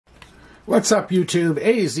What's up, YouTube?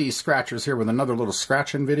 AZ Scratchers here with another little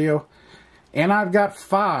scratching video. And I've got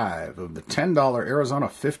 5 of the $10 Arizona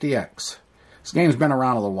 50X. This game's been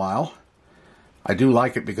around a little while. I do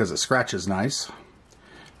like it because it scratches nice.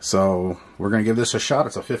 So we're going to give this a shot.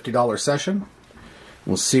 It's a $50 session.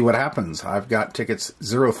 We'll see what happens. I've got tickets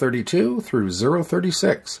 032 through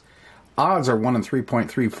 036. Odds are 1 in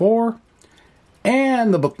 3.34.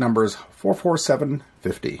 And the book number is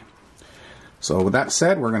 44750. So with that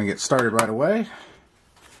said, we're going to get started right away.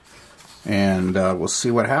 And we'll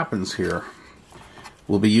see what happens here.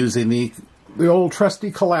 We'll be using the old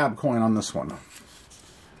trusty collab coin on this one.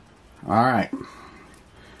 Alright.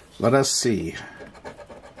 Let us see.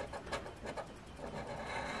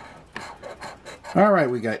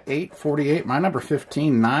 Alright, we got 8, 48, my number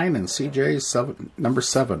 15, 9, and CJ's number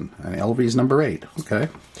 7, and LV's number 8. Okay.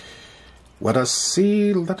 Let us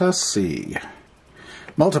see, let us see.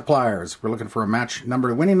 Multipliers. We're looking for a match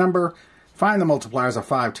number, winning number. Find the multipliers of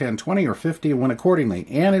 5, 10, 20, or 50 and win accordingly.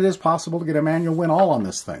 And it is possible to get a manual win all on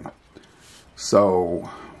this thing. So,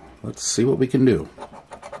 let's see what we can do.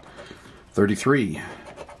 33.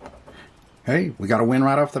 Hey, we got a win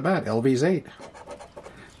right off the bat. LV's 8.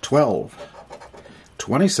 12.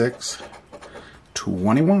 26.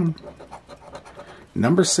 21.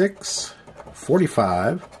 Number 6.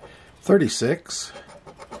 45. 36.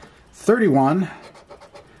 31.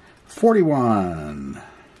 41.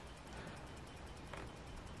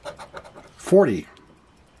 40.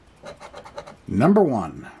 Number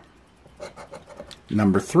 1.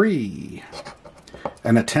 Number 3.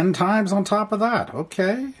 And a 10 times on top of that.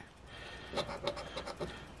 Okay.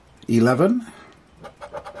 11.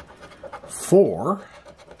 4.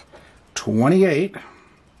 28.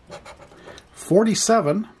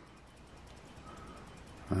 47.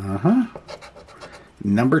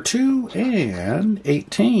 Number 2 and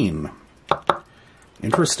 18.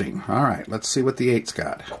 Interesting. All right, let's see what the 8's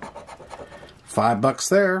got. $5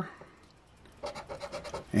 there.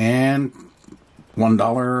 And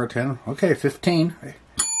 $1 or 10. Okay, 15.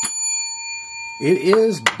 It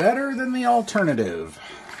is better than the alternative.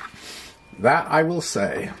 That I will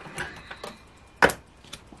say.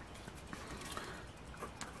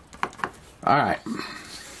 All right.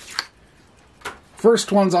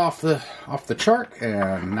 First one's off the chart,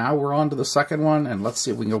 and now we're on to the second one, and let's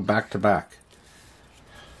see if we can go back to back.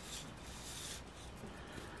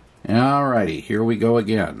 Alrighty, here we go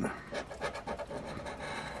again.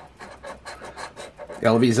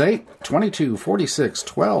 LV's 8, 22, 46,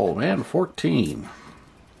 12, and 14.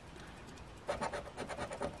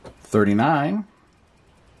 39.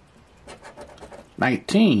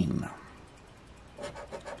 19.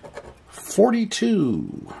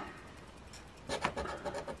 42.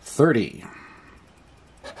 30,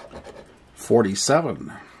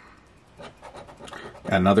 47,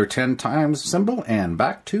 another 10 times symbol, and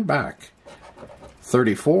back to back.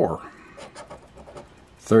 34,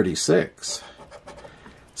 36,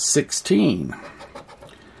 16,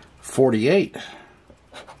 48,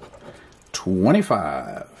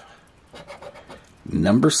 25,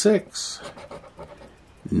 number 6,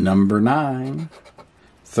 number 9,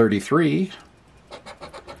 33,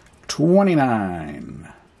 29,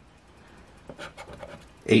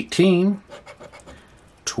 18,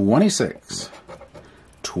 26,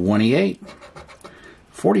 28,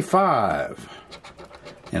 45,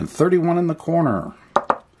 and 31 in the corner.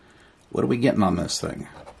 What are we getting on this thing?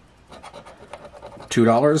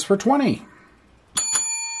 $2 for 20.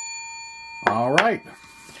 All right.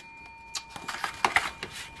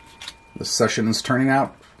 This session is turning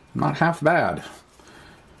out not half bad.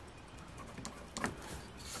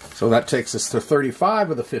 So that takes us to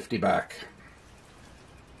 35 of the 50 back.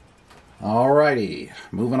 Alrighty,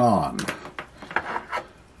 moving on.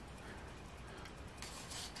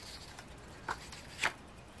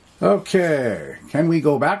 Okay, can we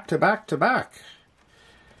go back to back to back?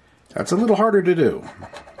 That's a little harder to do.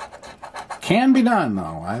 Can be done,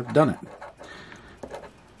 though. I've done it.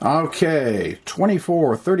 Okay,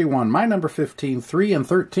 24, 31, my number 15, 3 and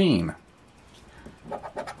 13.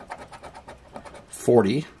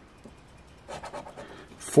 40.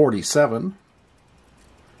 47.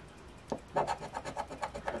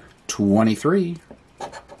 23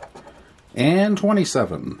 and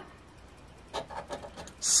 27,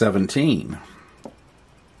 17,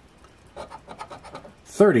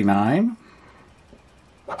 39,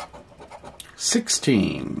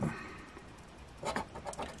 16,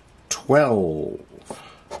 12,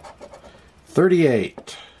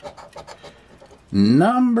 38,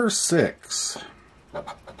 number 6,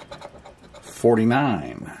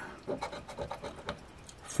 49,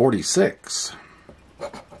 46,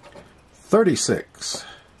 36,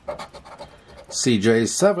 CJ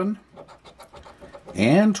 7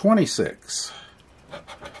 and 26.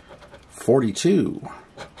 42.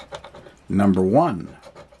 Number 1.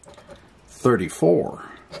 34.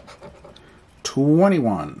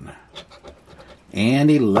 21. And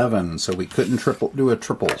 11. So we couldn't do a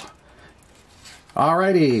triple.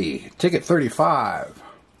 Alrighty. Ticket 35.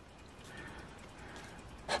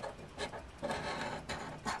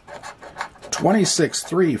 26,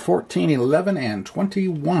 3, 14, 11, and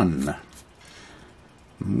 21.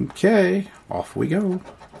 Okay, off we go.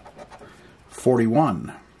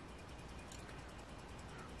 41.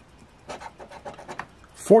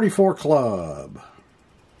 44 Club.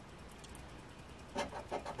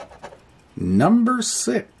 Number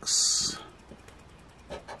 6.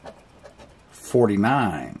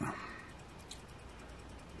 49.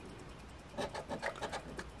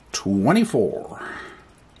 24.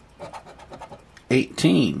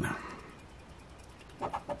 18.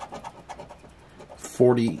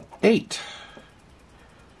 48.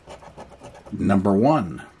 Number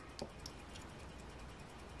 1.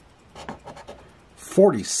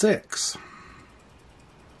 46.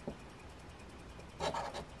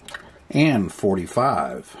 And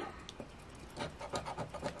 45.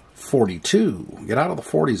 42. Get out of the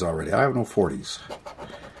 40s already. I have no 40s.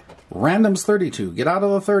 Randoms 32. Get out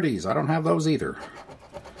of the 30s. I don't have those either.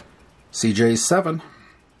 CJ 7.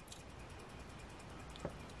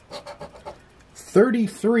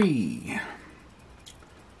 33.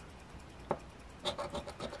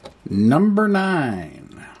 Number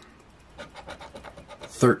 9.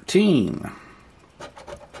 13.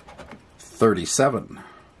 37.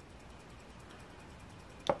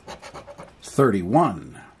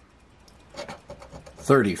 31.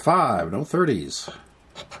 35. No 30s.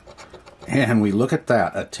 And we look at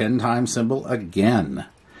that. A 10-time symbol again.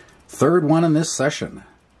 Third one in this session.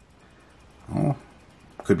 Oh,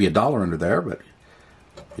 could be $1 under there, but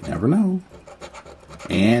you never know.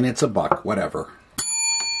 And it's $1, whatever.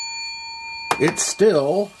 It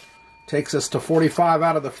still takes us to 45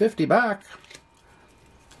 out of the 50 back.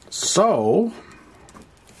 So,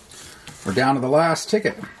 we're down to the last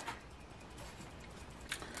ticket.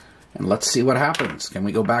 And let's see what happens. Can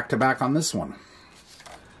we go back to back on this one?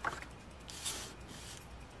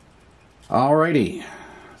 Alrighty.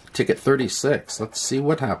 Ticket 36. Let's see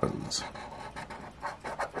what happens.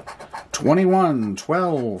 21,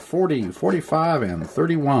 12, 40, 45, and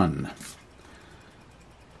 31.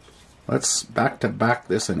 Let's back-to-back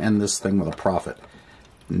this and end this thing with a profit.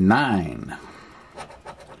 9,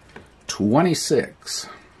 26,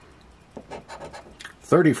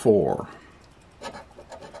 34,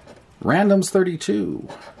 randoms 32,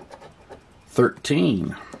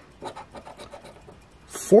 13,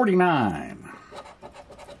 49,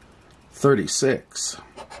 36,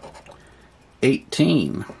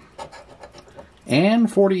 18,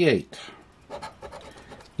 and 48.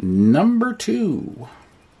 Number 2,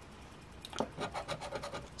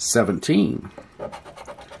 17,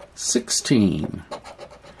 16,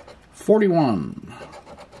 41,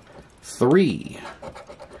 3,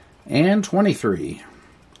 and 23.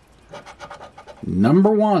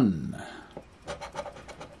 Number 1,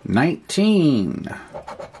 19,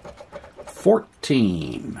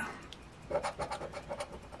 14,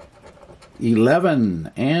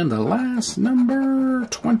 11, and the last number,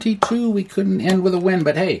 22. We couldn't end with a win,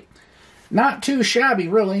 but hey, not too shabby,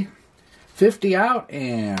 really. 50 out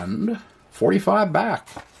and 45 back.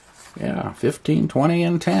 Yeah, 15, 20,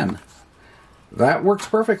 and 10. That works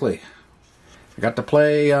perfectly. I got to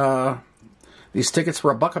play these tickets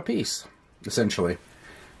for $1 a piece, essentially.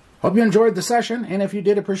 Hope you enjoyed the session, and if you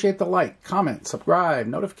did, appreciate the like, comment, subscribe,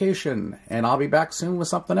 notification, and I'll be back soon with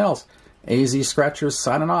something else. AZ Scratchers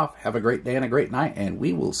signing off. Have a great day and a great night, and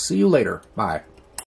we will see you later. Bye.